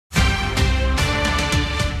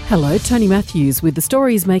Hello, Tony Matthews with the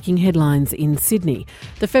stories making headlines in Sydney.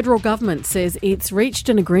 The federal government says it's reached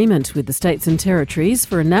an agreement with the states and territories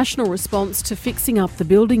for a national response to fixing up the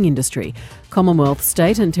building industry. Commonwealth,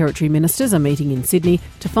 state and territory ministers are meeting in Sydney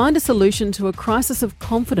to find a solution to a crisis of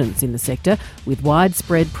confidence in the sector with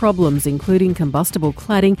widespread problems including combustible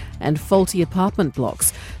cladding and faulty apartment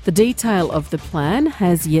blocks. The detail of the plan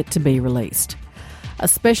has yet to be released. A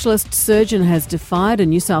specialist surgeon has defied a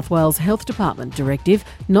New South Wales Health Department directive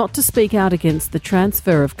not to speak out against the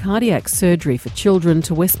transfer of cardiac surgery for children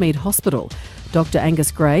to Westmead Hospital. Dr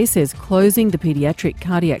Angus Gray says closing the paediatric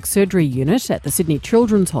cardiac surgery unit at the Sydney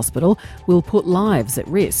Children's Hospital will put lives at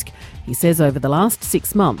risk. He says over the last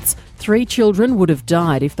 6 months, 3 children would have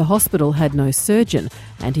died if the hospital had no surgeon,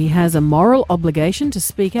 and he has a moral obligation to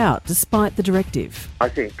speak out despite the directive. I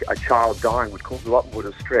think a child dying would cause a lot more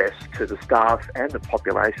distress to the staff and the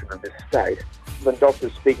population of this state than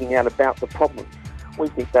doctors speaking out about the problem. We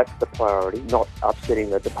think that's the priority, not upsetting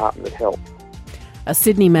the Department of Health. A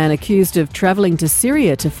Sydney man accused of travelling to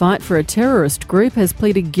Syria to fight for a terrorist group has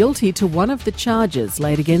pleaded guilty to one of the charges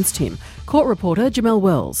laid against him. Court reporter Jamel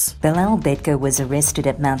Wells. Bilal Betka was arrested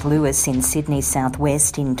at Mount Lewis in Sydney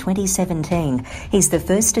southwest in 2017. He's the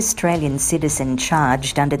first Australian citizen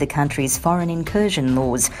charged under the country's foreign incursion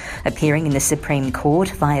laws. Appearing in the Supreme Court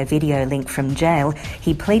via video link from jail,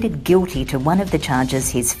 he pleaded guilty to one of the charges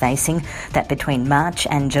he's facing, that between March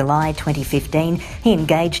and July 2015 he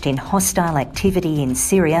engaged in hostile activity in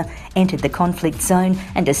Syria, entered the conflict zone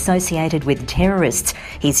and associated with terrorists.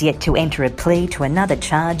 He's yet to enter a plea to another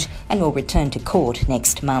charge and will return to court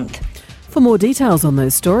next month. For more details on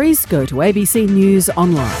those stories, go to ABC News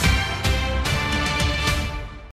Online.